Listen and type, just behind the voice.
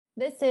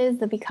This is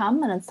the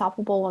Become an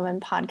Unstoppable Woman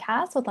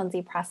podcast with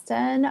Lindsay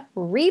Preston.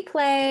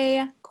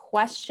 Replay,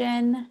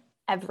 question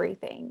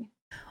everything.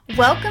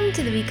 Welcome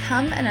to the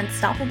Become an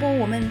Unstoppable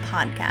Woman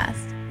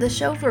podcast, the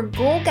show for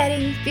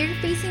goal-getting,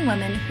 fear-facing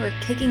women who are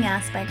kicking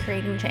ass by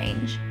creating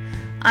change.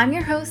 I'm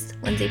your host,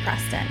 Lindsay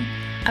Preston.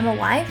 I'm a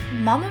wife,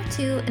 mom of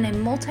two, and a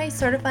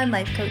multi-certified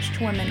life coach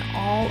to women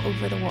all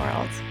over the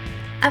world.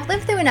 I've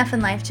lived through enough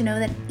in life to know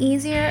that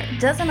easier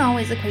doesn't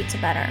always equate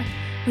to better.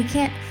 We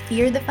can't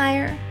fear the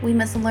fire, we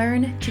must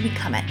learn to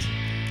become it.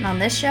 And on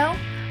this show,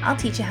 I'll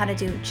teach you how to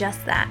do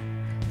just that.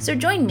 So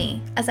join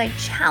me as I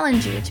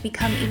challenge you to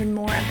become even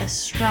more of the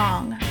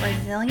strong,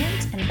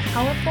 resilient, and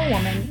powerful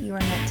woman you are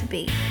meant to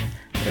be.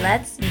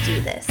 Let's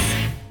do this.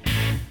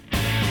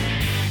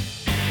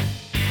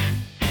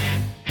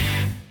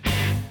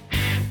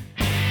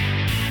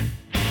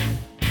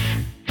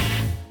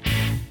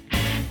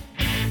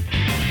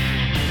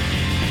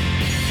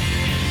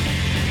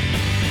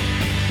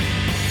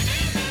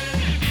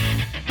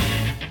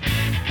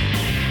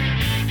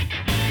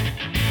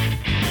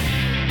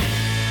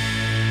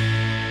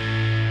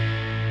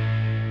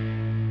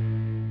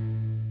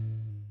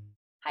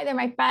 Hi there,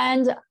 my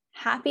friend.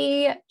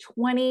 Happy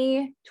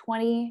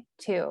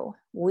 2022.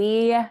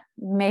 We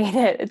made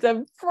it. It's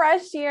a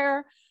fresh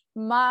year.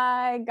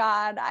 My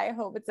God, I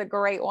hope it's a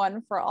great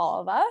one for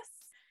all of us.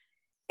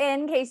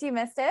 In case you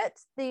missed it,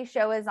 the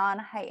show is on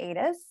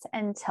hiatus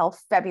until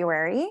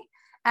February.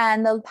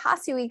 And the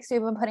past few weeks,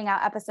 we've been putting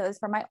out episodes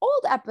from my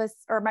old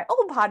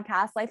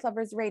podcast, Life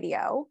Lovers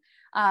Radio,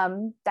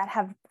 that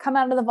have come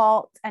out of the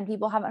vault, and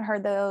people haven't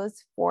heard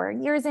those for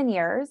years and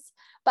years.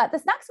 But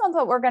this next month,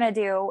 what we're going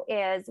to do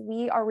is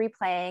we are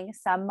replaying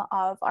some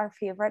of our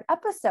favorite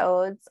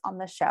episodes on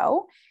the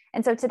show.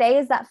 And so today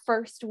is that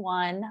first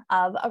one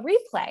of a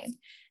replay.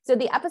 So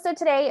the episode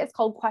today is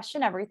called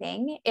Question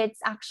Everything. It's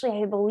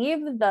actually, I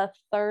believe, the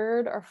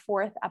third or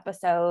fourth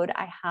episode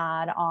I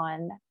had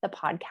on the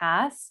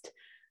podcast.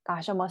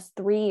 Gosh, almost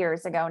 3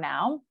 years ago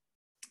now.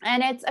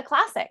 And it's a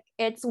classic.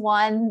 It's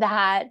one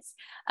that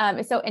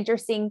is so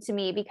interesting to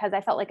me because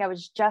I felt like I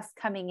was just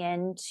coming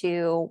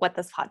into what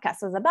this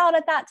podcast was about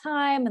at that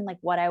time and like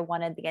what I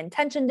wanted the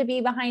intention to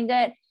be behind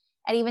it.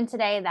 And even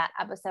today, that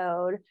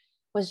episode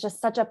was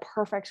just such a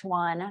perfect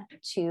one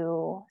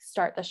to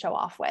start the show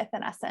off with,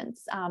 in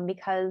essence,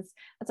 because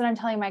that's what I'm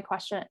telling my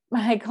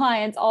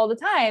clients all the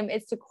time,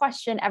 is to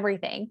question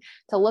everything,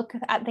 to look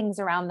at things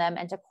around them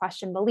and to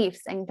question beliefs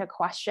and to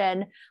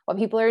question what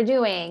people are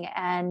doing,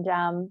 and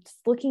just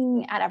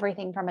looking at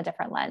everything from a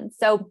different lens.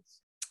 So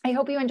I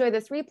hope you enjoy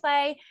this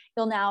replay.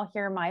 You'll now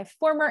hear my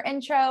former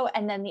intro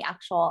and then the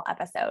actual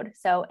episode.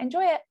 So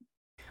enjoy it.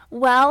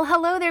 Well,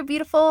 hello there,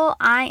 beautiful.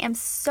 I am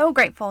so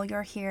grateful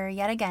you're here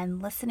yet again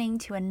listening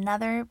to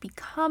another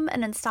Become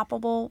an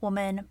Unstoppable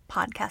Woman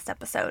podcast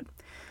episode.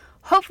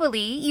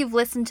 Hopefully, you've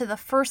listened to the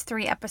first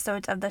 3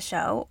 episodes of the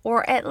show,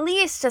 or at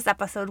least just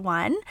episode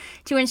 1,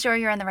 to ensure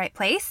you're in the right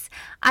place.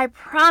 I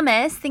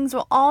promise things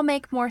will all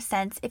make more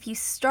sense if you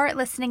start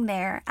listening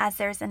there, as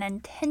there's an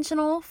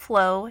intentional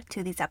flow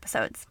to these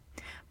episodes.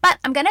 But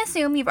I'm going to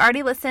assume you've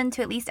already listened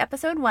to at least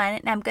episode 1,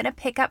 and I'm going to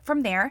pick up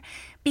from there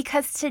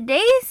because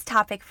today's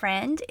topic,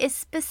 friend, is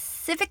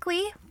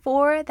specifically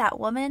for that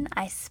woman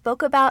I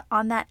spoke about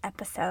on that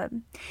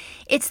episode.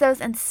 It's those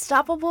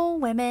unstoppable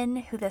women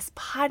who this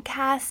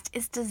podcast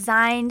is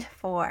designed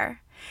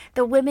for.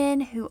 The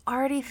women who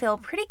already feel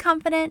pretty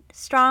confident,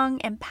 strong,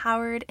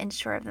 empowered, and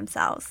sure of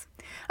themselves.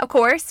 Of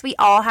course, we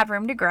all have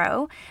room to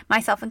grow,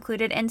 myself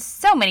included in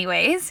so many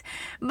ways,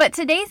 but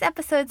today's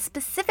episode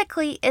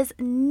specifically is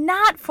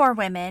not for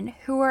women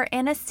who are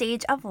in a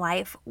stage of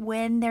life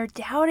when they're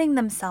doubting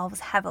themselves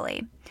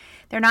heavily.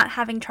 They're not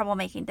having trouble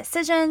making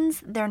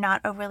decisions. They're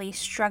not overly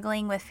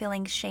struggling with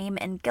feeling shame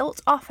and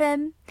guilt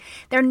often.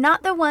 They're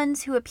not the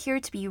ones who appear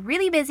to be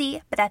really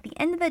busy, but at the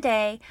end of the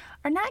day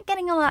are not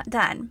getting a lot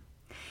done.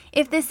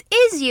 If this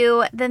is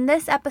you, then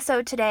this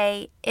episode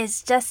today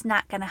is just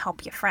not going to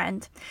help you,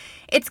 friend.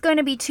 It's going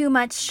to be too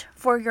much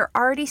for your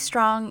already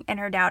strong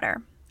inner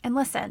doubter. And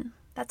listen,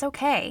 that's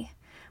okay.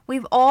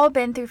 We've all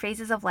been through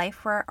phases of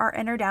life where our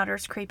inner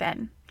doubters creep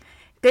in.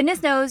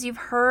 Goodness knows you've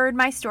heard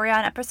my story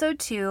on episode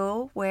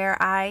 2,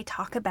 where I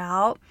talk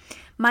about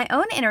my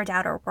own inner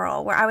doubter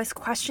whirl, where I was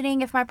questioning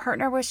if my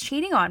partner was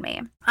cheating on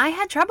me. I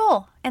had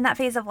trouble in that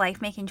phase of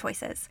life making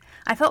choices.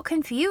 I felt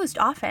confused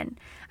often.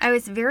 I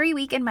was very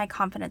weak in my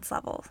confidence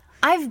levels.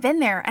 I've been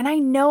there, and I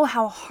know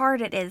how hard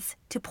it is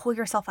to pull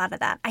yourself out of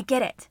that. I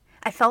get it.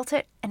 I felt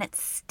it, and it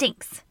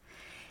stinks.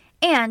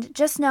 And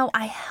just know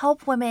I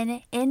help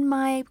women in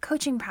my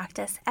coaching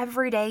practice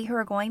every day who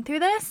are going through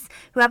this,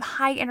 who have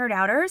high inner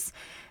doubters.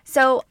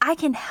 So I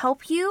can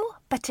help you,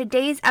 but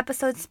today's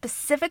episode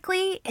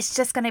specifically is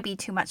just going to be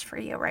too much for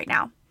you right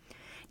now.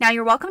 Now,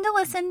 you're welcome to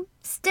listen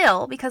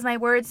still, because my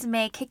words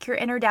may kick your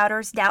inner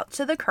doubters' doubt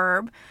to the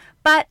curb,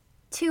 but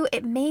 2,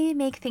 it may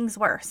make things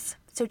worse.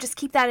 So just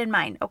keep that in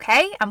mind,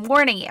 okay? I'm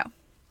warning you.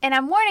 And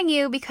I'm warning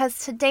you because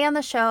today on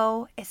the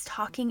show is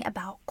talking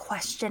about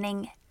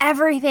questioning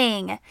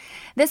everything.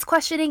 This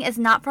questioning is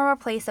not from a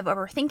place of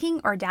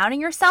overthinking or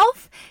doubting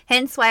yourself,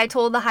 hence why I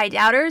told the high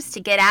doubters to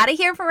get out of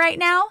here for right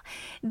now.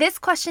 This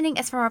questioning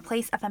is from a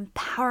place of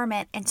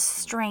empowerment and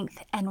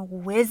strength and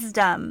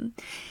wisdom.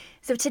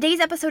 So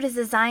today's episode is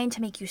designed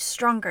to make you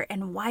stronger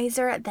and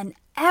wiser than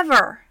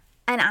ever,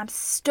 and I'm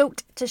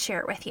stoked to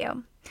share it with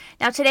you.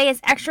 Now, today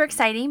is extra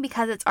exciting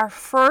because it's our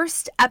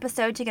first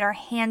episode to get our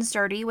hands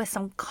dirty with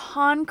some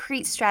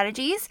concrete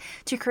strategies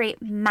to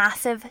create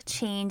massive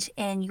change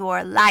in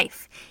your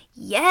life.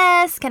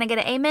 Yes, can I get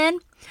an amen?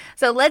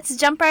 So let's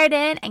jump right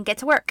in and get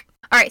to work.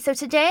 All right, so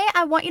today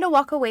I want you to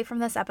walk away from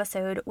this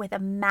episode with a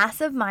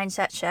massive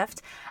mindset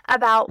shift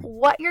about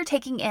what you're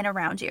taking in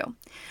around you.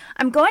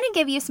 I'm going to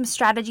give you some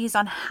strategies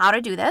on how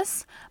to do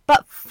this,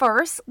 but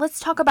first, let's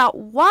talk about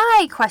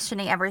why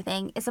questioning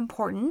everything is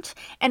important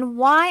and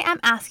why I'm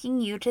asking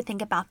you to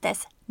think about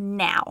this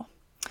now.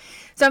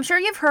 So I'm sure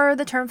you've heard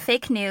the term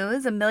fake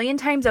news a million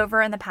times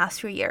over in the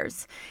past few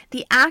years.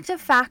 The act of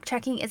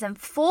fact-checking is in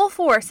full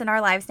force in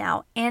our lives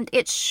now, and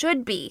it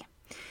should be.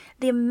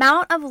 The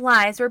amount of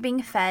lies we're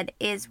being fed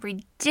is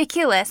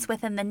ridiculous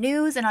within the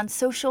news and on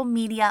social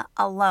media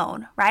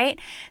alone, right?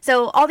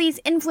 So all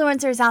these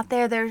influencers out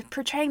there, they're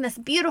portraying this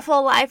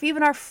beautiful life,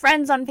 even our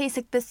friends on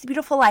Facebook, this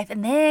beautiful life.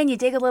 And then you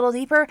dig a little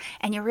deeper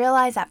and you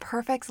realize that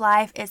perfect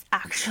life is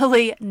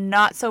actually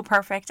not so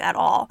perfect at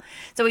all.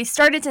 So we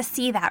started to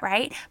see that,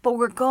 right? But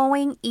we're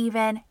going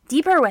even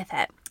deeper with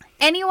it.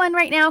 Anyone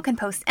right now can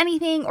post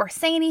anything or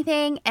say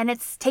anything, and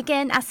it's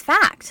taken as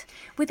fact.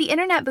 With the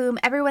internet boom,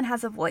 everyone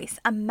has a voice,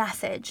 a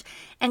message,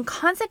 and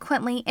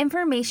consequently,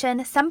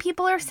 information some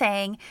people are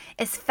saying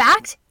is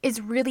fact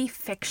is really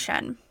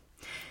fiction.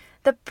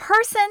 The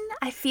person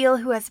I feel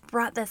who has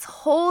brought this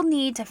whole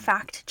need to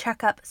fact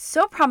check up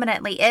so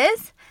prominently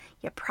is,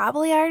 you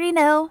probably already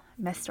know,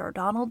 Mr.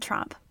 Donald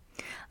Trump.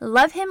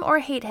 Love him or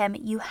hate him,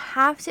 you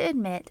have to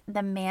admit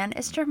the man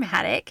is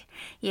dramatic,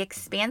 he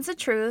expands the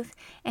truth,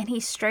 and he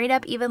straight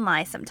up even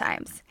lies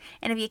sometimes.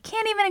 And if you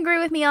can't even agree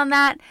with me on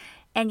that,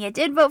 and you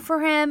did vote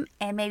for him,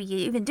 and maybe you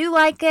even do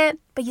like it,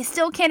 but you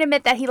still can't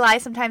admit that he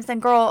lies sometimes,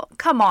 then girl,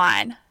 come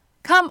on.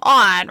 Come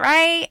on,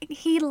 right?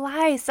 He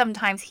lies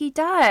sometimes. He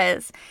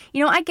does.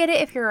 You know, I get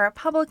it if you're a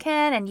Republican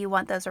and you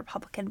want those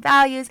Republican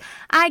values.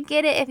 I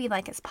get it if you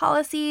like his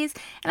policies,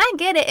 and I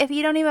get it if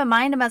you don't even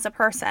mind him as a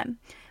person.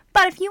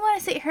 But if you want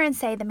to sit here and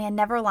say the man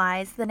never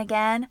lies, then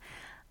again,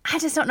 I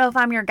just don't know if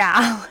I'm your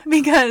gal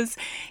because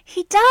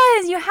he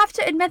does. You have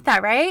to admit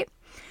that, right?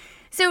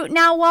 So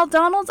now, while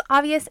Donald's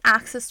obvious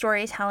acts of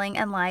storytelling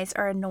and lies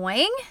are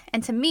annoying,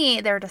 and to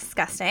me, they're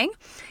disgusting,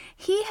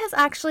 he has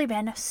actually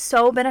been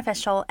so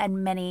beneficial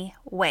in many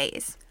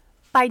ways.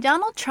 By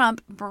Donald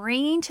Trump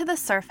bringing to the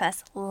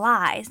surface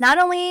lies, not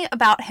only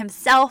about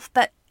himself,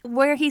 but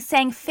where he's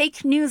saying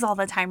fake news all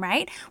the time,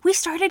 right? We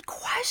started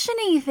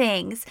questioning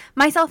things,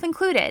 myself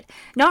included,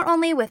 not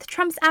only with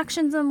Trump's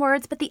actions and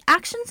words, but the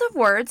actions of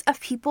words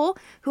of people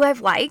who I've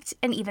liked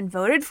and even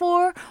voted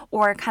for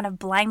or kind of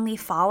blindly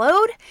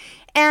followed.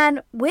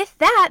 And with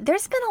that,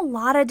 there's been a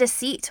lot of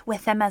deceit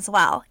with them as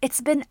well.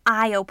 It's been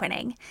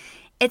eye-opening.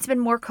 It's been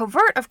more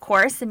covert, of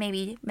course, than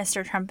maybe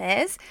Mr. Trump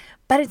is,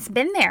 but it's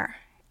been there.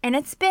 And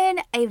it's been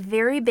a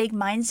very big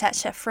mindset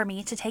shift for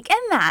me to take in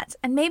that,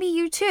 and maybe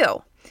you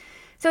too.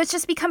 So it's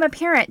just become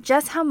apparent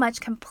just how much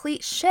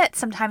complete shit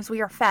sometimes we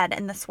are fed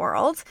in this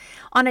world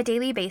on a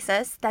daily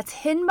basis that's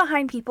hidden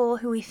behind people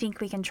who we think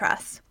we can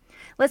trust.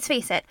 Let's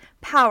face it,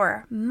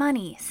 power,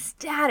 money,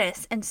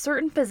 status, and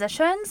certain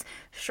positions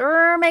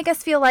sure make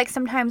us feel like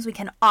sometimes we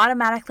can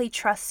automatically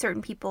trust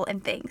certain people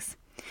and things.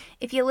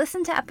 If you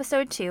listen to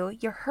episode 2,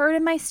 you heard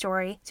in my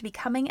story to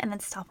becoming an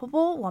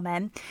unstoppable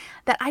woman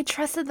that I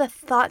trusted the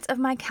thoughts of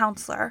my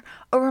counselor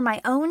over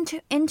my own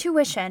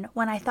intuition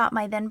when I thought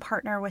my then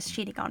partner was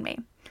cheating on me.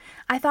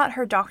 I thought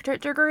her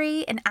doctorate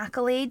degree and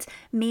accolades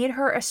made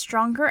her a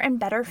stronger and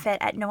better fit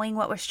at knowing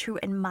what was true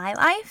in my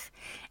life,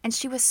 and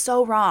she was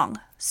so wrong.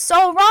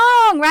 So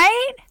wrong,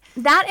 right?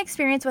 That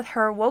experience with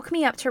her woke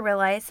me up to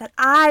realize that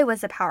I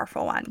was the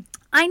powerful one.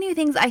 I knew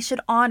things I should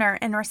honor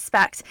and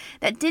respect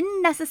that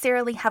didn't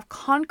necessarily have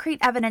concrete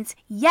evidence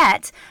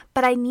yet,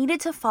 but I needed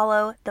to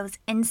follow those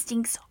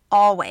instincts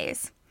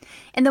always.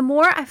 And the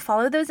more I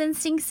followed those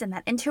instincts and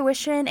that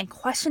intuition and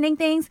questioning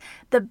things,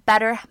 the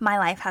better my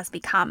life has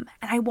become.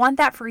 And I want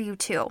that for you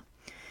too.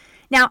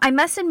 Now, I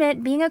must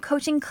admit, being a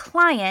coaching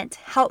client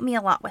helped me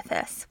a lot with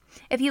this.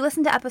 If you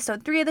listen to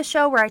episode 3 of the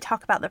show where I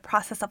talk about the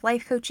process of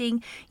life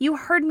coaching, you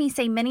heard me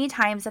say many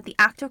times that the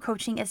act of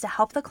coaching is to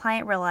help the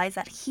client realize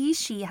that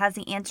she has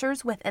the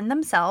answers within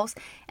themselves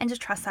and to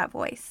trust that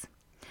voice.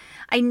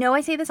 I know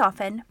I say this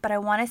often, but I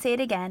want to say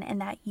it again,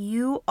 and that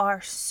you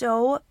are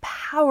so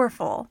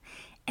powerful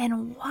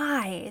and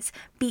wise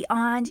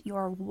beyond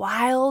your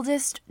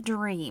wildest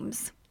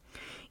dreams.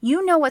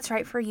 You know what's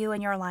right for you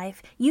in your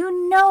life.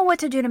 You know what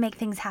to do to make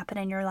things happen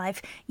in your life.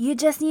 You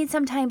just need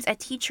sometimes a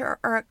teacher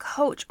or a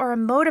coach or a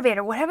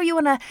motivator, whatever you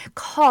want to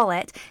call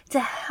it, to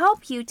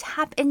help you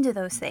tap into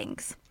those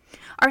things.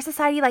 Our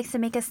society likes to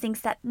make us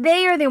think that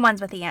they are the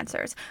ones with the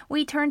answers.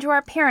 We turn to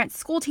our parents,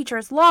 school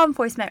teachers, law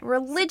enforcement,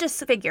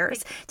 religious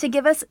figures to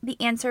give us the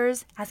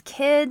answers as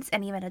kids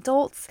and even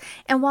adults.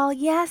 And while,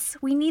 yes,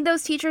 we need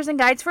those teachers and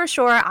guides for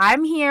sure,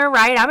 I'm here,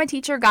 right? I'm a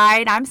teacher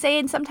guide. I'm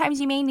saying sometimes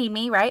you may need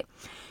me, right?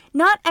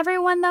 Not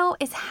everyone, though,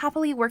 is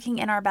happily working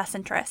in our best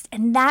interest,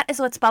 and that is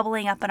what's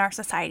bubbling up in our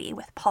society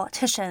with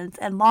politicians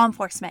and law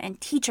enforcement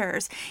and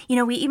teachers.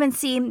 We even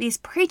see these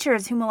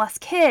preachers who molest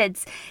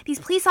kids, these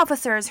police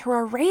officers who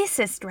are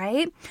racist,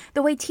 right?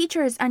 The way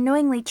teachers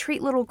unknowingly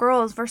treat little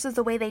girls versus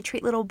the way they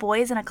treat little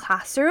boys in a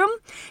classroom,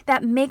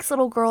 that makes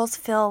little girls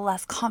feel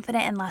less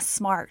confident and less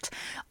smart.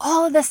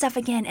 All of this stuff,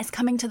 again, is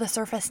coming to the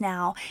surface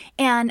now,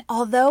 and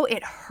although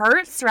it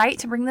hurts, right,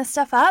 to bring this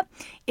stuff up,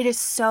 it is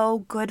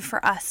so good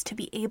for us to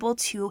be able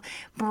to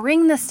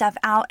bring this stuff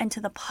out into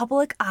the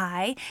public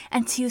eye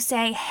and to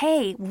say,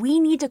 hey, we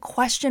need to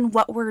question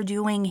what we're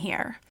doing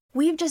here.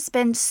 We've just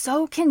been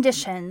so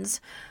conditioned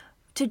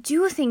to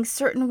do things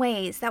certain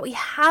ways that we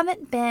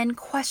haven't been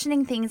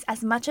questioning things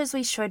as much as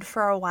we should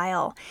for a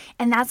while,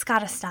 and that's got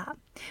to stop.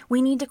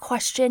 We need to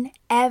question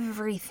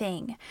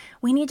everything.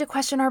 We need to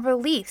question our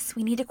beliefs.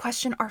 We need to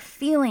question our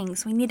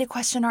feelings. We need to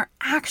question our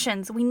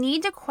actions. We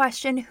need to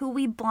question who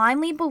we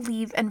blindly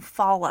believe and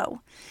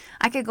follow.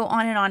 I could go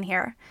on and on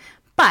here,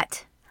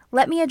 but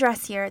let me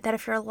address here that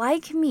if you're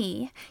like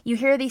me, you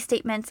hear these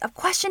statements of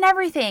question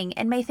everything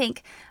and may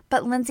think,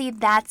 but Lindsay,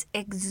 that's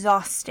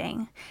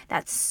exhausting.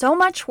 That's so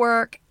much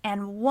work,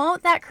 and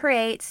won't that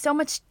create so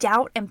much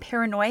doubt and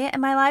paranoia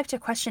in my life to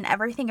question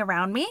everything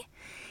around me?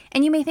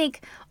 And you may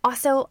think,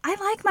 also, I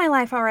like my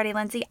life already,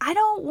 Lindsay. I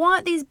don't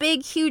want these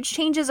big, huge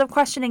changes of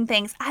questioning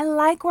things. I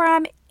like where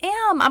I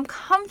am. I'm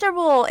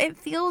comfortable. It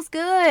feels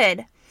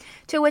good.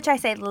 To which I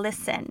say,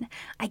 listen,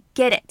 I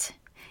get it.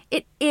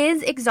 It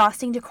is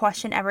exhausting to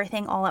question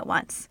everything all at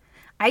once.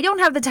 I don't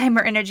have the time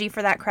or energy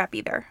for that crap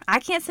either. I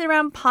can't sit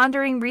around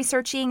pondering,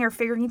 researching, or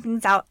figuring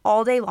things out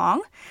all day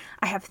long.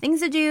 I have things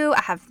to do.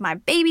 I have my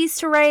babies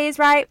to raise,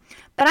 right?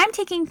 But I'm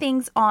taking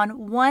things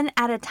on one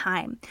at a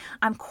time.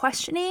 I'm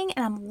questioning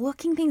and I'm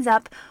looking things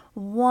up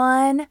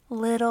one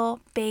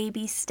little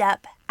baby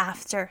step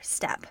after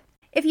step.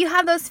 If you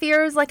have those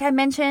fears, like I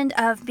mentioned,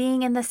 of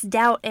being in this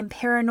doubt and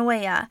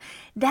paranoia,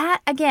 that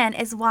again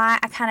is why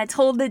I kind of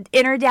told the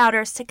inner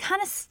doubters to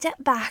kind of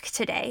step back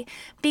today,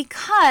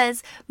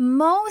 because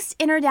most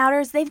inner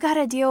doubters, they've got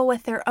to deal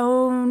with their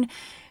own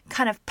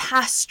kind of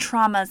past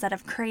traumas that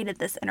have created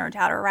this inner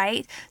doubter,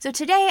 right? So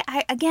today,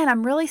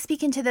 I'm really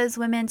speaking to those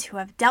women who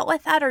have dealt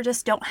with that or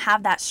just don't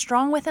have that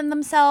strong within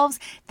themselves.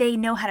 They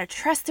know how to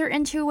trust their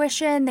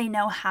intuition. They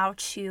know how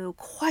to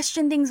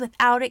question things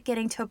without it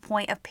getting to a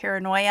point of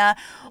paranoia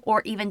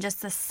or even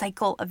just a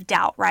cycle of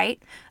doubt,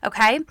 right?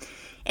 Okay?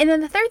 And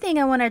then the third thing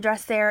I want to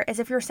address there is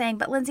if you're saying,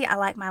 but Lindsay, I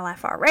like my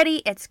life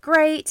already. It's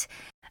great.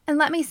 And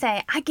let me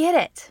say, I get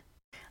it.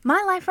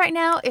 My life right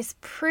now is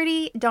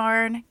pretty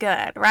darn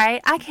good,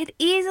 right? I could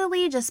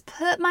easily just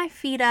put my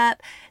feet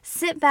up,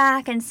 sit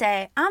back and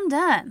say, I'm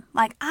done.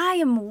 Like, I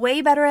am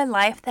way better in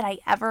life than I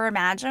ever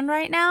imagined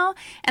right now,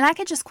 and I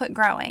could just quit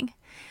growing.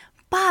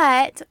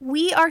 But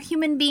we are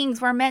human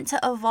beings. We're meant to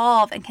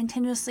evolve and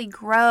continuously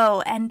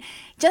grow. And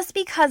just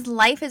because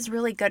life is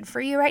really good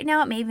for you right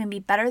now, it may even be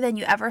better than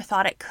you ever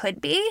thought it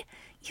could be,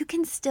 you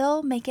can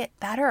still make it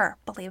better,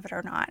 believe it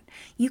or not.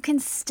 You can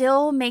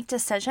still make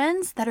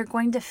decisions that are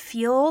going to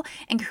feel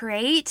and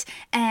create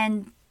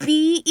and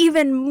be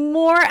even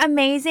more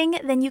amazing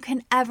than you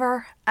can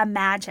ever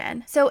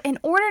imagine. So in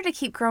order to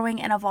keep growing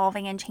and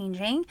evolving and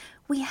changing,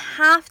 we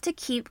have to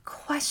keep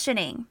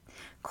questioning.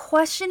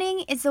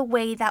 Questioning is the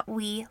way that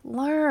we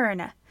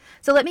learn.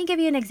 So let me give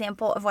you an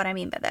example of what I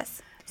mean by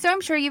this. So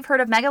I'm sure you've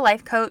heard of mega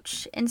life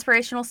coach,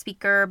 inspirational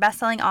speaker,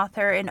 best-selling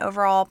author, and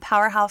overall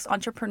powerhouse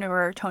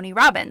entrepreneur Tony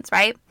Robbins,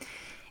 right?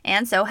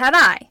 And so had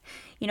I.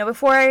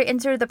 Before I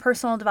entered the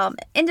personal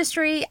development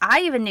industry, I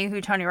even knew who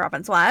Tony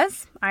Robbins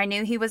was. I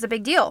knew he was a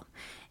big deal.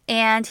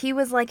 And he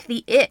was like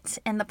the it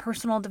in the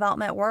personal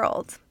development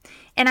world.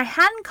 And I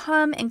hadn't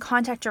come in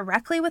contact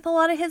directly with a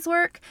lot of his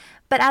work,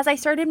 but as I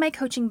started my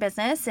coaching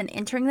business and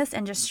entering this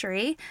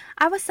industry,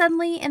 I was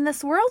suddenly in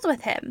this world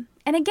with him.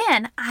 And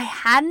again, I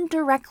hadn't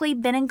directly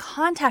been in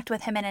contact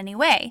with him in any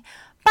way.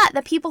 But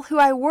the people who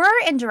I were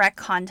in direct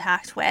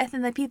contact with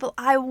and the people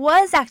I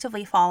was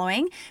actively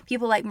following,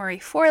 people like Marie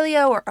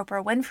Forleo or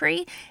Oprah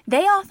Winfrey,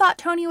 they all thought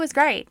Tony was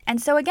great.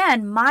 And so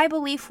again, my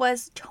belief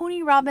was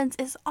Tony Robbins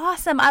is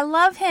awesome. I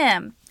love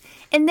him.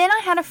 And then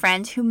I had a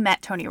friend who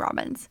met Tony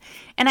Robbins.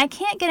 And I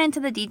can't get into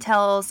the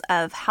details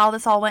of how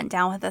this all went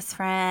down with this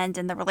friend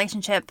and the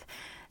relationship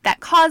that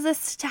caused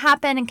this to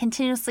happen and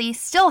continuously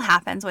still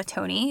happens with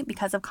Tony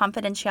because of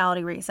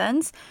confidentiality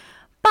reasons.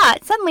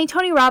 But suddenly,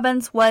 Tony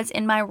Robbins was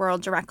in my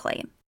world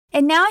directly.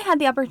 And now I had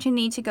the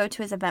opportunity to go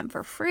to his event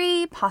for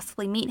free,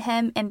 possibly meet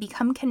him, and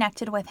become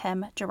connected with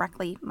him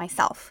directly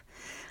myself.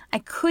 I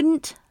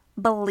couldn't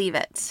believe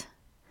it.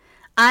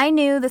 I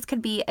knew this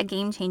could be a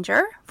game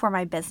changer for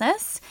my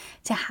business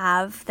to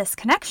have this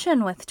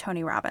connection with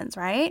Tony Robbins,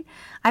 right?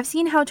 I've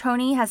seen how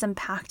Tony has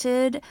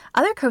impacted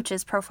other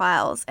coaches'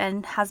 profiles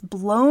and has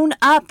blown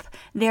up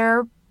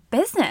their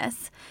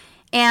business.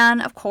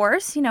 And of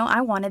course,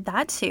 I wanted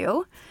that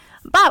too.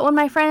 But when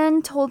my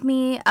friend told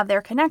me of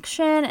their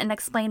connection and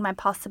explained my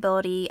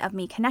possibility of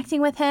me connecting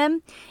with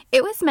him,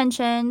 it was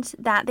mentioned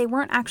that they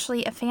weren't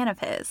actually a fan of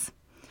his.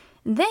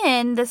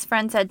 Then this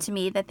friend said to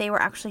me that they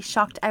were actually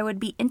shocked I would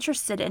be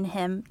interested in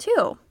him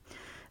too.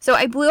 So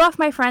I blew off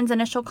my friend's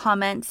initial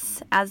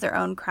comments as their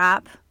own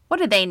crap. What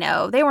did they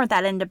know? They weren't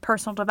that into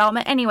personal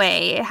development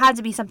anyway. It had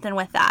to be something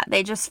with that.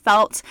 They just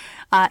felt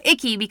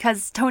icky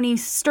because Tony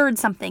stirred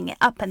something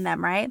up in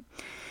them, right?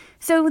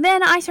 So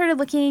then I started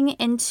looking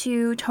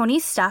into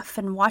Tony's stuff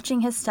and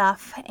watching his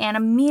stuff, and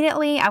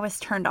immediately I was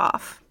turned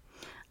off.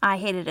 I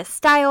hated his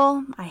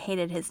style. I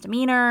hated his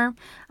demeanor.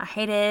 I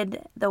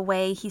hated the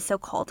way he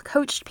so-called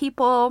coached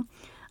people,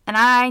 and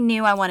I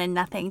knew I wanted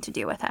nothing to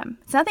do with him.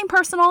 It's nothing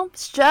personal.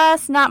 It's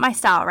just not my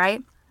style,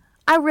 right?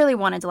 I really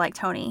wanted to like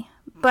Tony,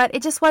 but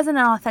it just wasn't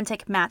an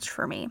authentic match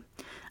for me.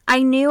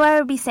 I knew I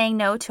would be saying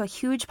no to a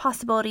huge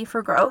possibility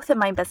for growth in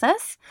my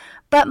business,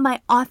 but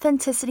my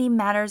authenticity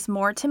matters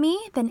more to me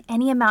than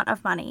any amount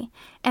of money.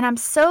 And I'm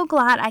so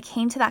glad I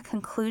came to that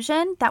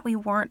conclusion that we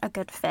weren't a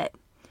good fit.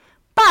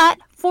 But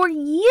for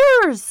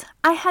years,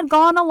 I had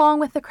gone along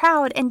with the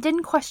crowd and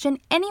didn't question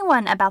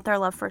anyone about their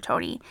love for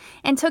Tony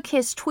and took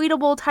his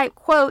tweetable type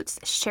quotes,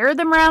 shared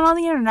them around on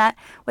the internet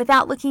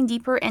without looking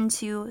deeper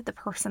into the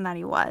person that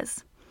he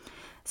was.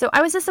 So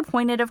I was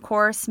disappointed, of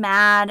course,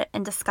 mad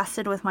and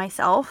disgusted with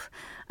myself.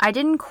 I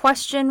didn't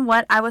question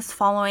what I was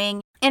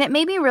following, and it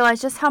made me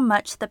realize just how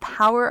much the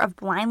power of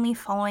blindly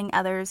following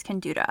others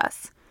can do to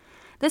us.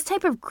 This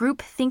type of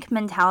groupthink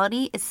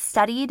mentality is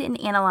studied and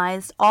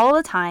analyzed all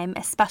the time,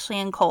 especially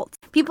in cults.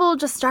 People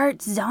just start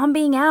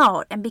zombieing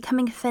out and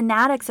becoming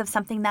fanatics of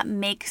something that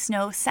makes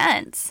no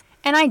sense.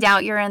 And I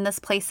doubt you're in this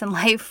place in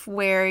life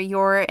where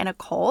you're in a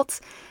cult,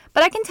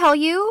 but I can tell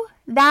you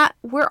that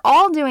we're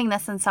all doing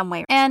this in some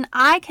way. And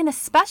I can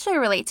especially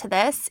relate to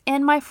this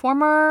in my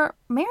former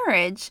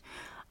marriage.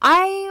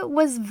 I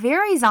was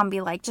very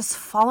zombie-like, just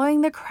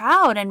following the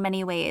crowd in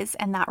many ways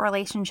in that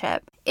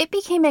relationship. It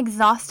became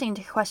exhausting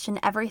to question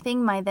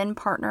everything my then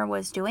partner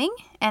was doing,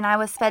 and I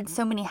was fed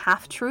so many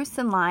half-truths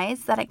and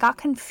lies that it got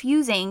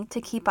confusing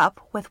to keep up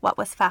with what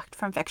was fact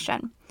from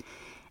fiction.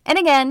 And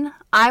again,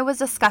 I was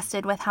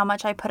disgusted with how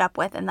much I put up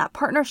with in that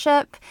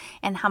partnership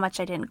and how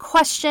much I didn't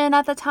question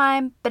at the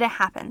time, but it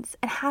happens.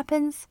 It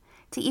happens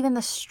to even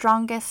the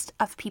strongest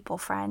of people,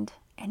 friend,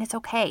 and it's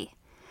okay.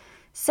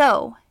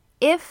 So,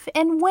 if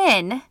and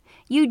when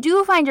you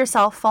do find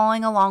yourself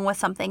following along with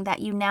something that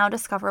you now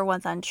discover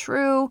was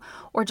untrue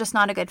or just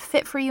not a good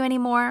fit for you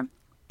anymore,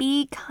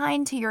 be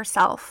kind to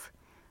yourself.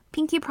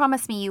 Pinky,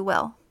 promise me you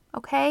will,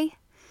 okay?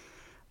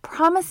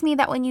 Promise me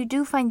that when you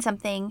do find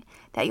something,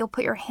 that you'll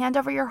put your hand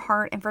over your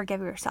heart and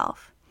forgive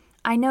yourself.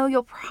 I know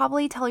you'll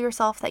probably tell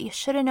yourself that you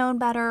should have known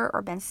better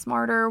or been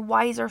smarter,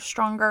 wiser,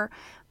 stronger,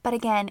 but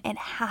again, it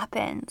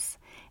happens.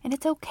 And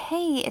it's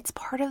okay. It's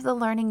part of the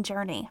learning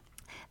journey.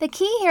 The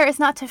key here is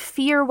not to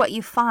fear what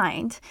you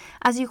find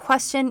as you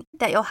question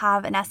that you'll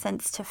have, in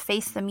essence, to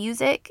face the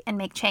music and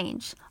make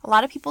change. A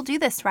lot of people do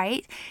this,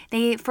 right?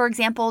 They, for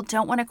example,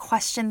 don't want to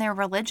question their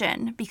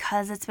religion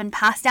because it's been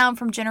passed down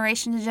from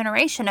generation to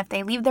generation. If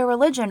they leave their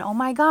religion, oh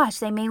my gosh,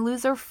 they may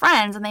lose their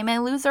friends and they may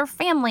lose their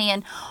family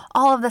and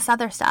all of this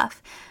other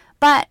stuff.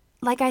 But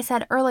like I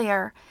said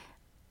earlier,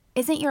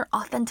 isn't your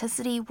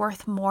authenticity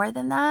worth more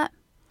than that?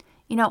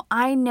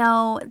 I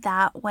know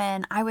that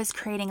when I was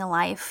creating a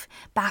life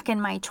back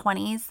in my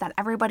 20s that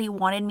everybody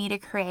wanted me to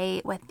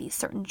create with these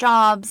certain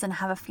jobs and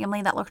have a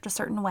family that looked a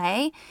certain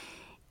way,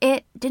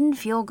 it didn't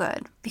feel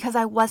good because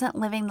I wasn't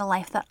living the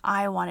life that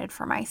I wanted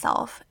for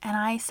myself. And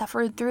I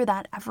suffered through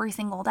that every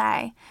single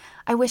day.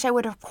 I wish I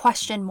would have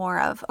questioned more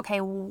of, okay,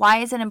 why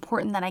is it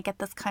important that I get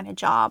this kind of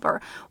job?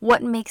 Or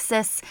what makes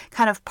this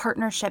kind of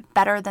partnership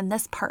better than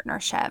this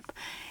partnership?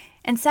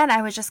 Instead,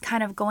 I was just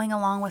kind of going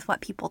along with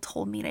what people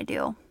told me to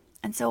do.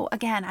 And so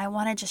again, I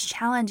want to just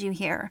challenge you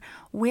here.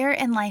 Where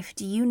in life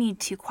do you need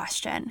to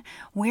question?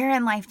 Where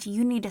in life do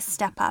you need to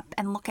step up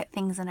and look at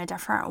things in a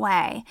different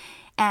way?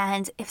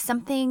 And if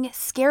something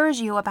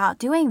scares you about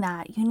doing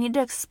that, you need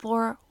to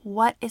explore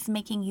what is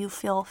making you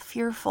feel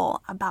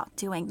fearful about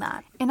doing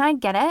that. And I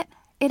get it.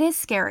 It is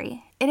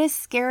scary. It is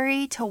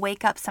scary to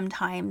wake up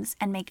sometimes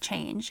and make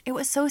change. It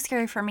was so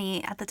scary for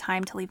me at the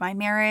time to leave my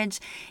marriage.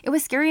 It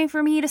was scary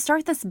for me to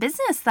start this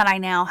business that I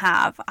now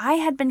have. I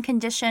had been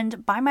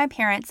conditioned by my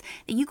parents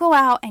that you go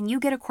out and you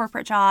get a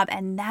corporate job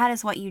and that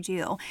is what you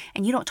do.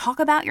 And you don't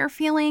talk about your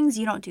feelings.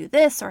 You don't do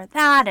this or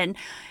that. And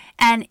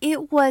And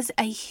it was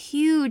a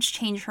huge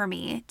change for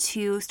me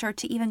to start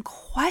to even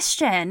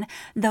question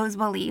those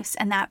beliefs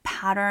and that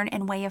pattern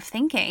and way of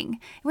thinking.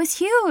 It was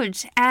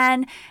huge.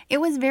 And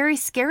it was very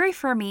scary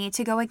for me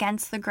to go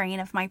against the grain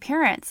of my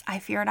parents. I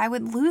feared I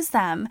would lose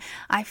them.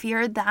 I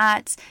feared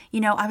that,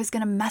 I was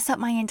going to mess up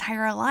my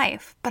entire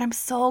life. But I'm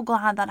so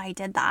glad that I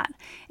did that.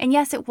 And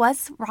yes, it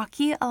was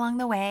rocky along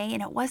the way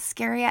and it was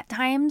scary at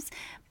times,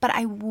 but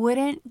I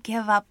wouldn't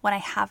give up what I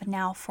have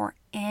now for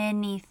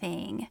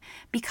anything,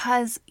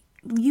 because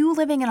you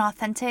living an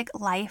authentic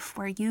life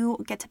where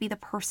you get to be the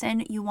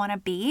person you want to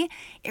be,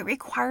 it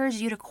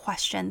requires you to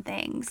question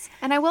things.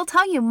 And I will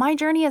tell you, my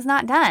journey is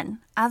not done.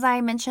 As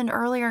I mentioned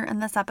earlier in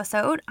this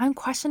episode, I'm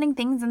questioning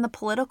things in the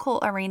political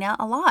arena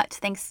a lot,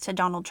 thanks to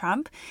Donald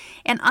Trump.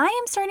 And I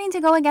am starting to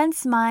go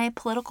against my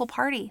political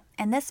party.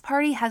 And this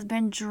party has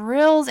been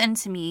drilled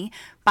into me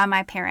by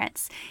my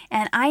parents.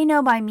 And I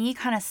know by me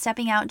kind of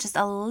stepping out just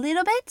a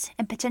little bit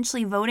and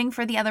potentially voting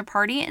for the other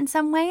party in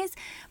some ways,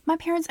 my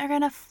parents are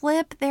going to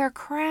flip their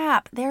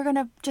crap. They're going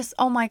to just,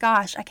 oh my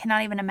gosh, I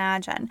cannot even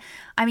imagine.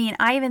 I mean,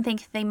 I even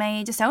think they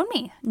may disown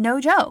me. No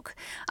joke.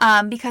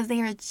 Because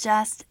they are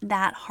just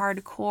that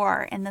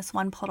hardcore in this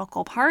one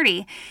political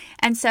party.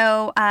 And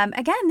so,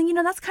 again,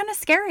 that's kind of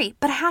scary,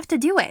 but I have to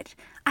do it.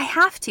 I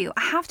have to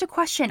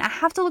question, I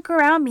have to look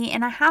around me,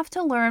 and I have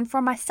to learn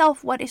for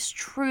myself what is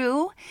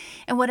true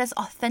and what is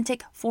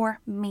authentic for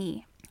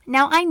me.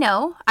 Now, I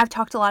know I've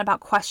talked a lot about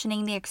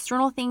questioning the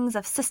external things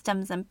of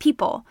systems and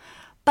people,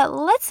 but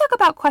let's talk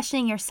about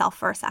questioning yourself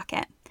for a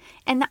second.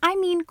 And I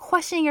mean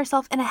questioning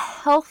yourself in a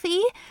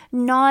healthy,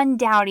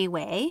 non-doubty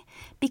way,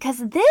 because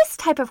this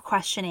type of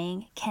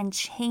questioning can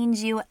change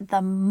you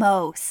the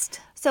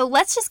most. So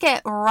let's just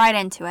get right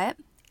into it.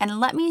 And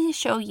let me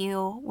show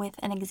you with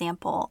an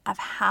example of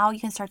how you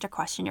can start to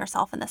question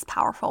yourself in this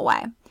powerful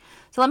way.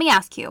 So let me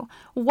ask you,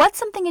 what's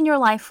something in your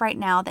life right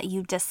now that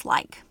you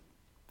dislike?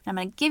 I'm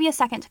going to give you a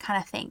second to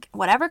kind of think.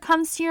 Whatever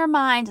comes to your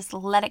mind, just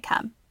let it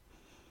come.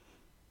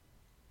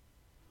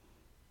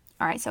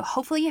 All right, so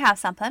hopefully you have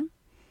something.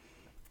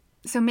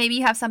 So maybe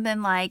you have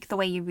something like the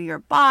way you view your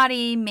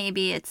body.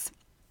 Maybe it's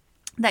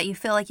that you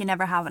feel like you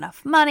never have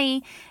enough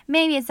money.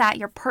 Maybe it's that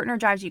your partner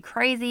drives you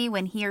crazy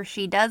when he or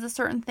she does a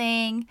certain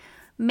thing.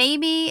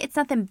 Maybe it's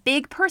nothing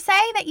big per se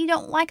that you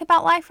don't like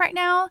about life right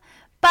now,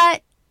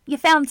 but you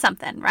found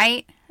something,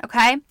 right?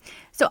 Okay.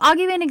 So I'll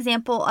give you an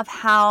example of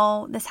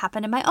how this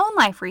happened in my own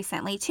life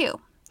recently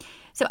too.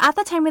 So at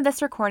the time of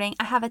this recording,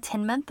 I have a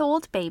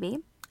 10-month-old baby,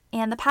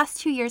 and the past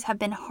 2 years have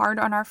been hard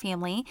on our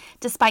family,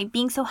 despite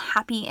being so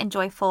happy and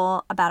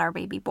joyful about our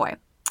baby boy.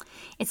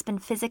 It's been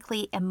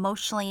physically,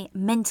 emotionally,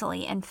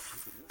 mentally, and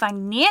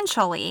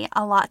financially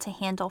a lot to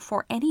handle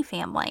for any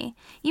family,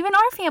 even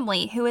our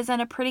family, who is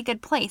in a pretty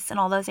good place in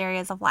all those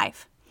areas of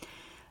life.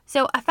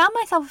 So I found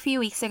myself a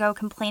few weeks ago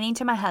complaining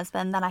to my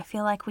husband that I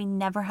feel like we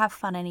never have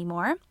fun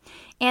anymore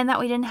and that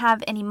we didn't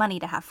have any money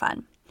to have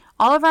fun.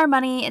 All of our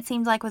money, it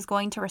seemed like, was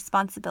going to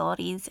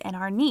responsibilities and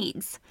our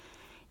needs.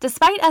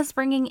 Despite us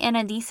bringing in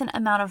a decent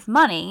amount of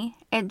money,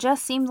 it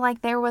just seemed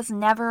like there was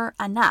never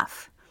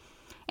enough.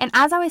 And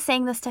as I was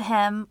saying this to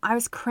him, I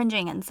was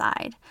cringing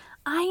inside.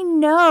 I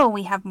know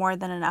we have more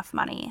than enough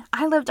money.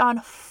 I lived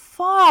on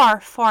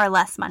far, far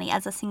less money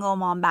as a single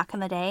mom back in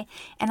the day,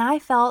 and I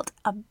felt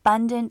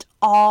abundant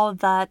all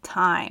the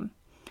time.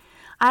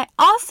 I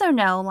also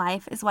know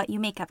life is what you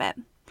make of it.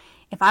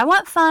 If I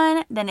want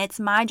fun, then it's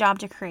my job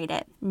to create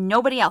it.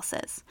 Nobody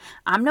else's.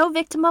 I'm no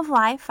victim of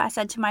life, I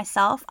said to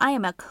myself. I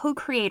am a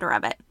co-creator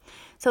of it.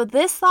 So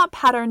this thought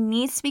pattern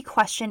needs to be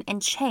questioned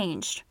and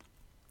changed.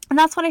 And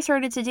that's what I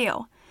started to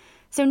do.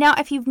 So now,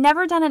 if you've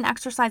never done an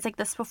exercise like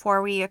this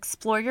before where you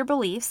explore your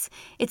beliefs,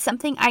 it's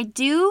something I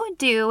do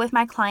with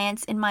my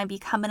clients in my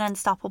Become an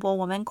Unstoppable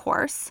Woman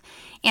course.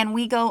 And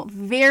we go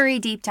very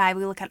deep dive.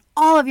 We look at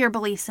all of your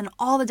beliefs in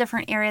all the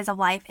different areas of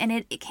life, and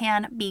it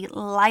can be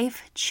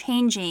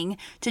life-changing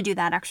to do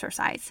that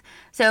exercise.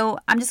 So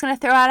I'm just going to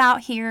throw it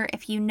out here.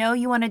 If you know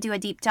you want to do a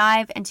deep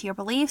dive into your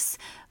beliefs,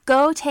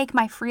 go take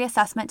my free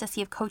assessment to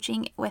see if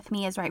coaching with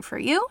me is right for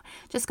you.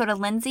 Just go to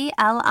Lindsay,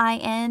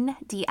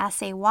 Lindsay,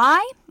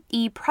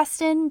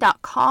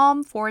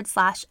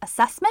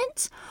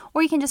 epreston.com/assessment,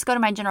 or you can just go to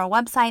my general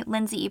website,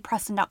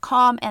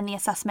 lindsay.epreston.com, and the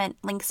assessment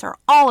links are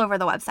all over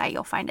the website.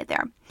 You'll find it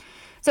there.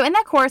 So in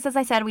that course, as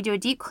I said, we do a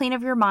deep clean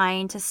of your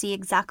mind to see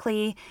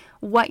exactly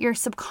what you're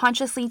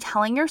subconsciously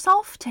telling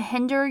yourself to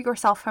hinder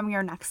yourself from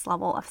your next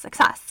level of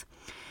success.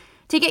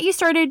 To get you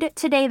started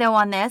today, though,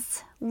 on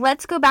this,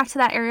 let's go back to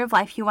that area of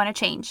life you want to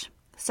change.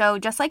 So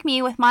just like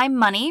me with my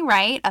money,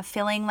 right, of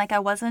feeling like I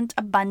wasn't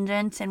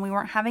abundant and we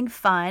weren't having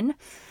fun,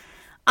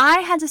 I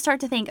had to start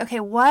to think, okay,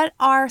 what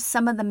are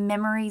some of the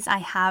memories I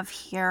have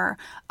here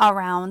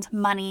around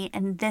money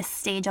in this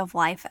stage of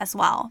life as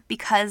well?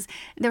 Because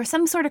there was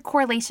some sort of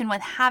correlation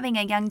with having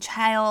a young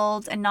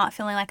child and not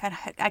feeling like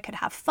I could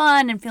have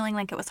fun and feeling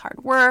like it was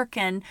hard work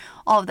and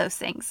all of those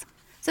things.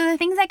 So the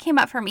things that came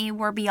up for me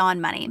were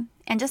beyond money.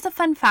 And just a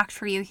fun fact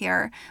for you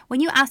here,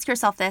 when you ask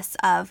yourself this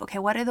of, okay,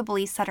 what are the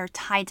beliefs that are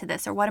tied to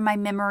this? Or what are my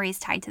memories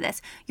tied to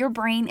this? Your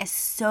brain is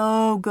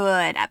so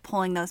good at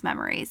pulling those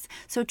memories.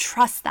 So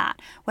trust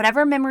that.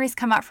 Whatever memories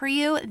come up for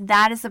you,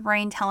 that is the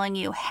brain telling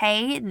you,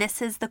 hey,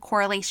 this is the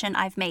correlation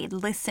I've made.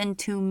 Listen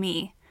to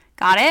me.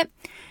 Got it?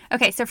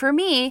 Okay, so for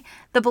me,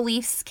 the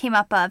beliefs came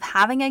up of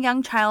having a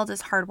young child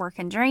is hard work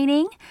and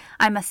draining.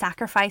 I must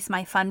sacrifice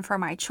my fun for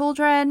my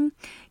children.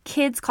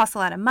 Kids cost a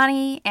lot of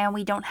money and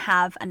we don't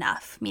have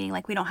enough, meaning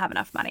like we don't have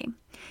enough money.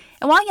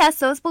 And while yes,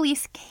 those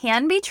beliefs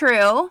can be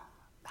true,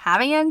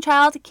 having a young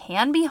child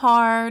can be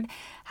hard,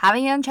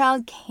 having a young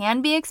child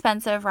can be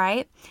expensive,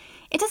 right?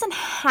 It doesn't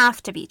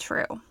have to be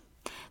true.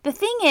 The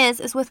thing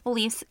is with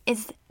beliefs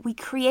is we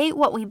create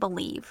what we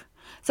believe.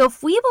 So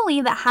if we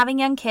believe that having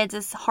young kids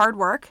is hard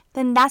work,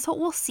 then that's what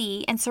we'll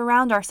see and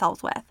surround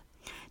ourselves with.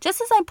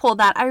 Just as I pulled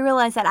that, I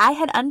realized that I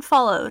had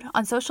unfollowed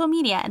on social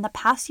media in the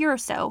past year or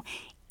so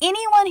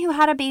anyone who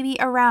had a baby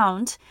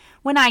around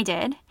when I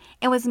did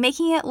and was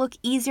making it look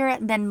easier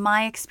than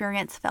my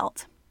experience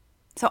felt.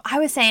 So I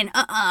was saying,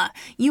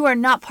 you are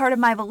not part of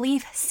my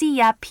belief. See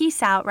ya,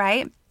 peace out,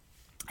 right?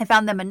 I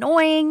found them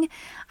annoying.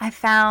 I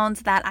found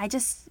that I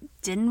just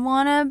didn't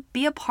want to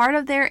be a part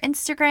of their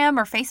Instagram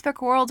or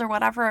Facebook world or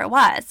whatever it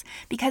was.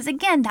 Because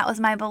again, that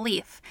was my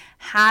belief.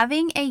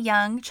 Having a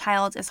young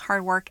child is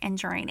hard work and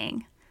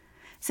draining.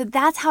 So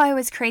that's how I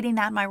was creating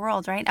that in my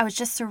world, right? I was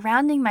just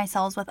surrounding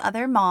myself with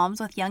other moms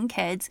with young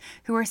kids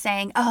who were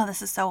saying, oh,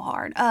 this is so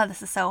hard. Oh,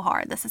 this is so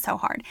hard. This is so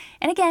hard.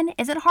 And again,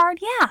 is it hard?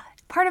 Yeah,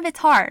 part of it's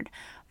hard.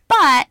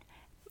 But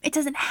it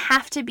doesn't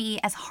have to be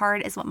as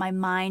hard as what my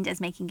mind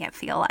is making it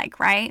feel like,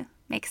 right?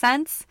 Make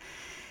sense?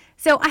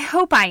 So I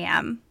hope I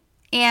am.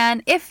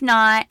 And if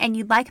not, and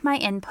you'd like my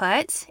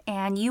input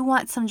and you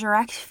want some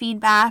direct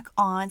feedback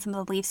on some of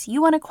the beliefs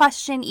you want to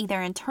question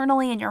either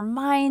internally in your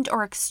mind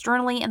or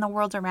externally in the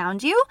world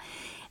around you,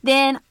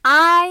 then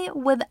I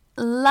would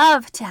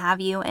love to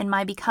have you in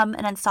my Become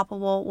an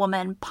Unstoppable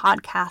Woman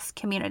podcast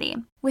community.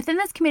 Within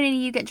this community,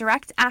 you get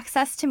direct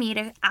access to me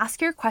to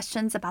ask your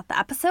questions about the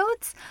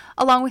episodes,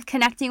 along with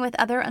connecting with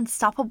other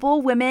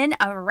unstoppable women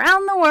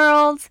around the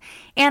world.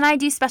 And I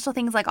do special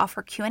things like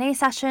offer Q&A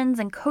sessions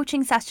and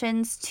coaching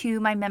sessions to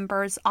my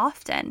members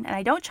often. And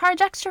I don't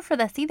charge extra for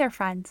this either,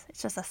 friends.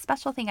 It's just a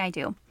special thing I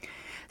do.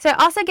 So I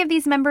also give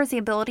these members the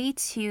ability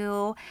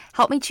to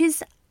help me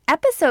choose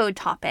episode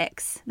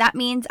topics. That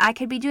means I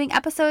could be doing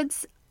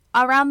episodes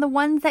around the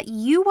ones that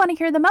you want to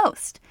hear the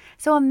most.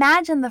 So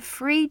imagine the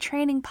free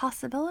training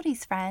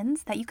possibilities,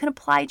 friends, that you can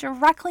apply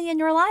directly in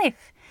your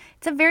life.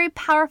 It's a very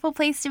powerful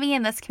place to be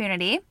in this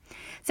community.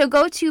 So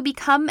go to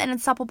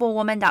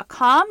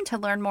becomeanunstoppablewoman.com to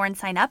learn more and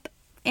sign up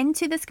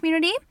into this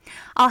community.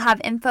 I'll have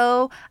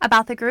info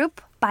about the group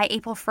by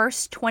April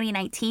 1st,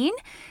 2019.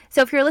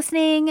 So if you're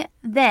listening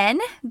then,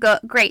 go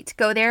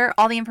there.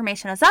 All the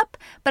information is up.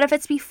 But if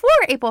it's before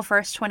April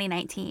 1st,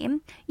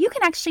 2019, you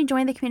can actually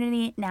join the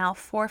community now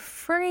for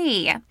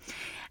free.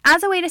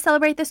 As a way to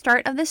celebrate the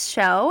start of this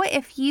show,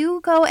 if you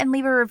go and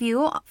leave a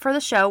review for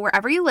the show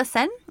wherever you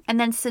listen, and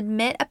then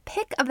submit a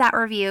pic of that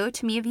review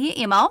to me via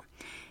email,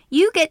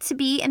 you get to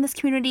be in this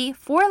community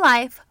for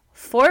life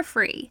for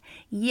free.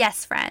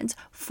 Yes, friends,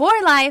 for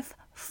life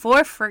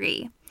for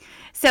free.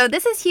 So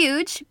this is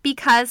huge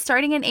because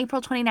starting in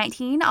April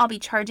 2019, I'll be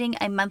charging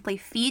a monthly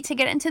fee to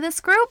get into this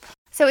group.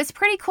 So it's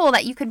pretty cool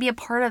that you could be a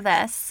part of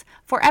this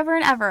forever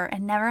and ever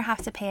and never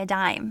have to pay a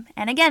dime.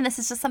 And again, this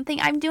is just something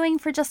I'm doing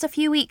for just a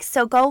few weeks.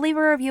 So go leave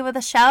a review of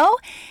the show,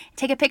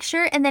 take a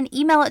picture, and then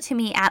email it to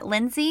me at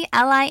Lindsay,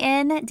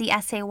 Lindsay,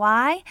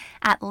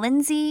 at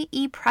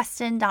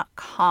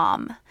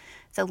lindsaypreston.com.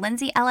 So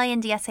Lindsay,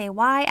 Lindsay, at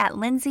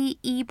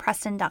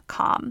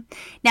lindsaypreston.com.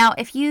 Now,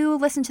 if you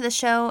listen to the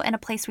show in a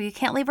place where you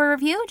can't leave a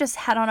review, just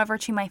head on over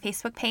to my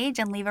Facebook page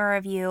and leave a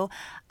review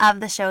of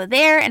the show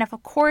there. And if,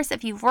 of course,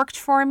 if you've worked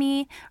for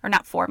me, or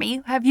not for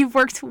me, have you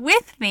worked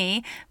with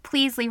me,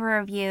 please leave a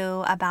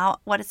review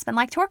about what it's been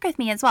like to work with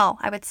me as well.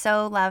 I would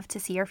so love to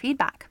see your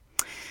feedback.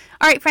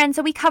 All right, friends,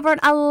 so we covered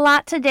a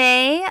lot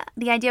today.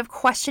 The idea of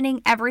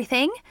questioning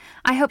everything.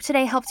 I hope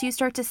today helps you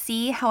start to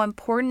see how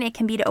important it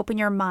can be to open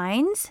your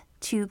mind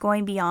to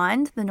going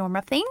beyond the norm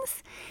of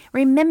things.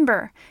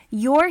 Remember,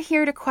 you're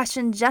here to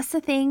question just the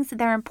things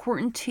that are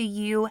important to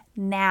you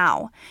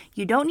now.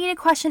 You don't need to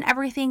question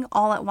everything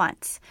all at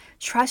once.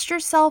 Trust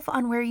yourself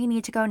on where you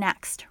need to go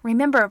next.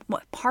 Remember,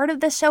 what part of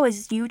the show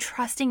is you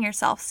trusting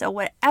yourself. So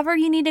whatever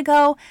you need to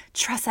go,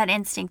 trust that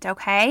instinct,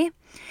 okay?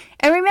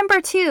 And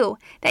remember too,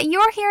 that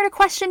you're here to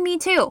question me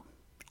too.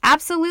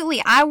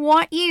 Absolutely. I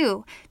want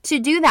you to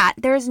do that.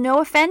 There's no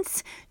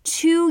offense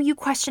to you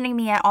questioning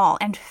me at all.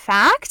 In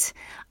fact,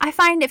 I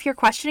find if you're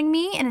questioning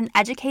me in an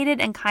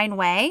educated and kind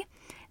way,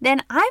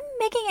 then I'm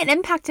making an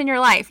impact in your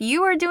life.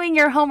 You are doing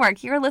your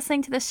homework. You're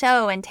listening to the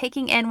show and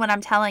taking in what I'm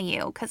telling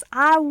you because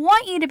I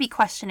want you to be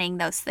questioning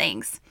those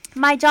things.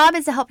 My job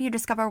is to help you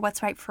discover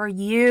what's right for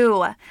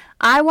you.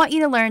 I want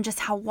you to learn just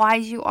how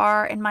wise you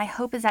are, and my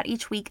hope is that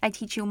each week I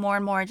teach you more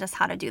and more just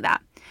how to do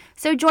that.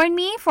 So join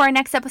me for our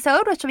next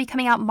episode, which will be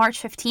coming out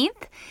March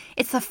 15th.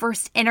 It's the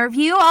first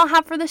interview I'll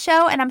have for the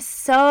show, and I'm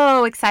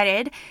so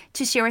excited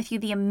to share with you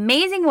the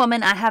amazing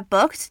woman I have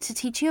booked to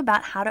teach you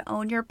about how to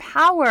own your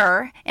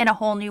power in a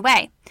whole new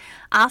way.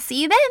 I'll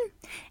see you then.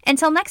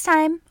 Until next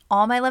time,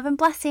 all my love and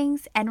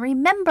blessings, and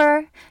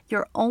remember,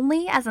 you're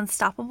only as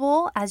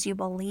unstoppable as you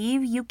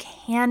believe you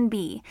can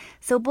be.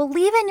 So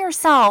believe in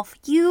yourself.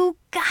 You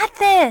got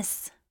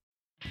this.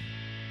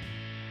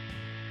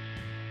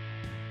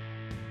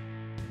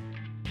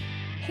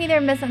 Hey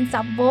there, Miss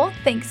Unstoppable.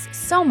 Thanks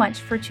so much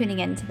for tuning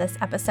in to this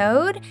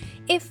episode.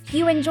 If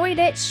you enjoyed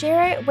it,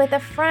 share it with a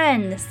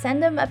friend.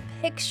 Send them a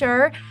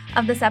picture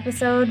of this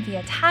episode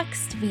via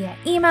text, via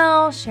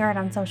email, share it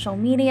on social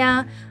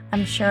media.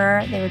 I'm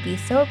sure they would be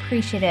so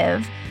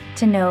appreciative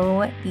to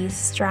know these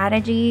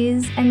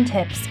strategies and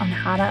tips on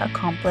how to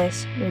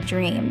accomplish your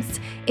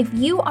dreams. If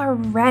you are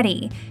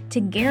ready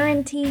to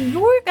guarantee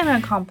you're going to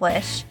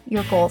accomplish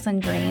your goals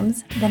and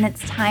dreams, then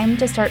it's time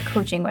to start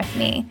coaching with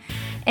me.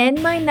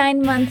 In my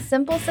 9-month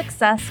Simple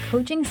Success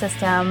coaching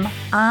system,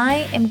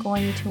 I am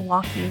going to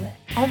walk you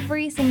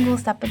every single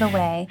step of the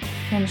way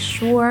to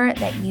ensure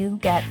that you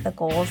get the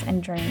goals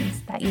and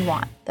dreams that you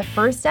want. The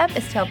first step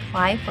is to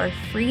apply for a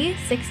free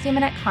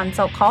 60-minute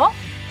consult call.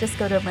 Just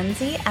go to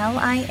Lindsay,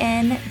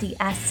 LINDSAY,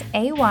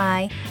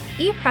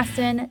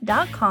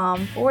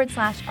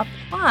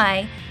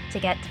 epreston.com/apply to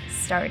get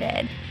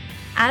started.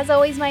 As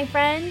always, my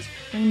friend,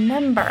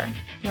 remember,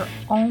 you're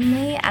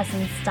only as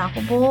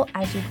unstoppable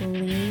as you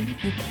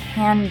believe you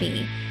can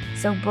be.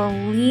 So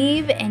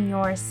believe in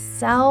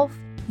yourself.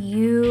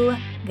 You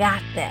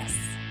got this.